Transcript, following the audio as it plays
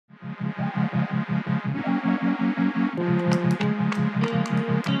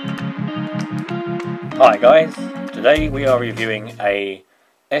Hi guys, today we are reviewing a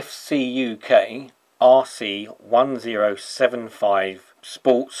Fcuk RC1075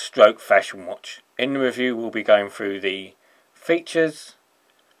 sports stroke fashion watch. In the review we'll be going through the features,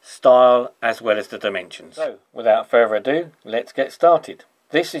 style as well as the dimensions. So without further ado, let's get started.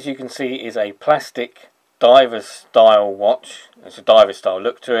 This, as you can see, is a plastic diver style watch. It's a diver style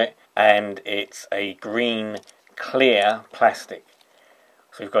look to it, and it's a green clear plastic.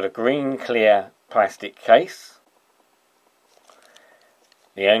 So you've got a green clear plastic case.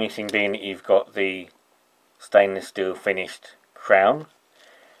 The only thing being that you've got the stainless steel finished crown,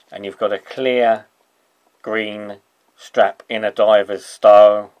 and you've got a clear green strap in a diver's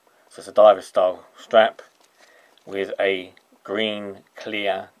style. So it's a diver's style strap with a green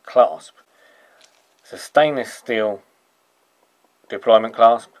clear clasp. It's a stainless steel deployment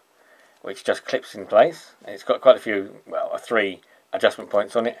clasp which just clips in place. It's got quite a few, well, 3 adjustment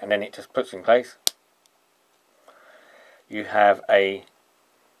points on it, and then it just puts in place. You have a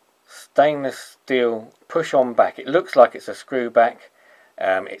stainless steel push on back. It looks like it's a screw back.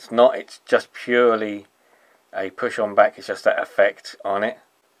 It's not, it's just purely a push on back. It's just that effect on it.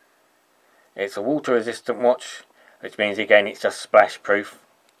 It's a water resistant watch, which means again it's just splash proof,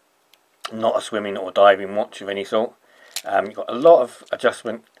 not a swimming or diving watch of any sort. You've got a lot of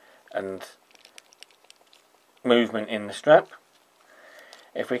adjustment and movement in the strap.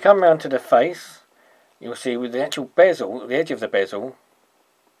 If we come round to the face, you'll see with the actual bezel, the edge of the bezel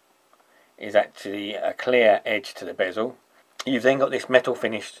is actually a clear edge to the bezel. You've then got this metal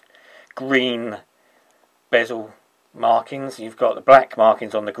finished green bezel markings. You've got the black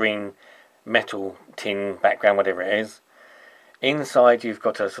markings on the green metal tin background, whatever it is. Inside you've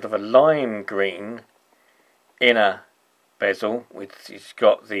got a sort of a lime green inner bezel, which has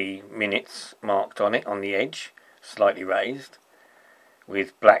got the minutes marked on it on the edge, slightly raised,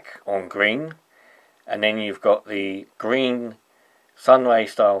 with black on green. And then you've got the green sunray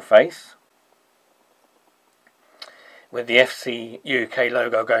style face with the Fcuk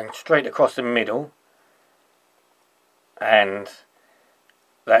logo going straight across the middle, and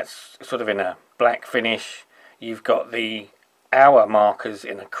that's sort of in a black finish. You've got the hour markers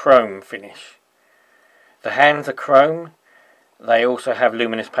in a chrome finish. The hands are chrome. They also have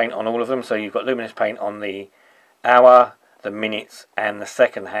luminous paint on all of them, so you've got luminous paint on the hour, the minutes and the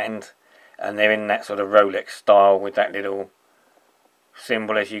second hand, and they're in that sort of Rolex style with that little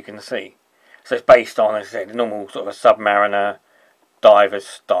symbol, as you can see. So it's based on, as I said, the normal sort of a submariner diver's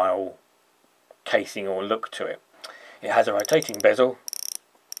style casing or look to it. It has a rotating bezel.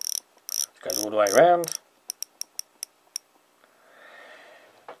 It goes all the way around.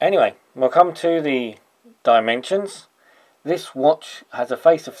 Anyway, we'll come to the dimensions. This watch has a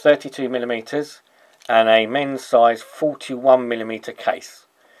face of 32mm and a men's size 41mm case.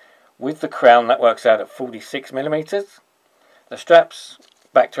 With the crown that works out at 46mm. The straps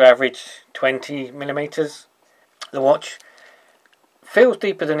back to average 20mm. The watch feels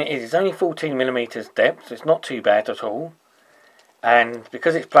deeper than it is. It's only 14mm depth, so it's not too bad at all. And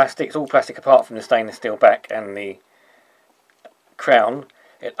because it's plastic, it's all plastic apart from the stainless steel back and the crown,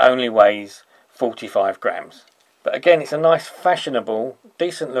 it only weighs 45 grams. But again, it's a nice, fashionable,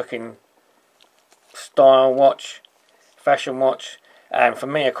 decent looking style watch, fashion watch. And for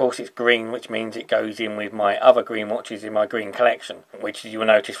me, of course, it's green, which means it goes in with my other green watches in my green collection, which you will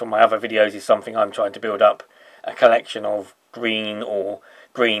notice from my other videos is something I'm trying to build up, a collection of green or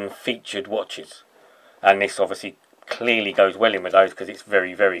green featured watches. And this obviously clearly goes well in with those because it's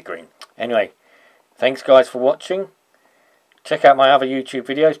very, very green. Anyway, thanks guys for watching. Check out my other YouTube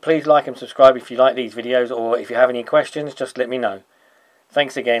videos. Please like and subscribe if you like these videos, or if you have any questions, just let me know.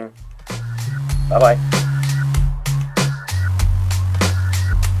 Thanks again. Bye bye.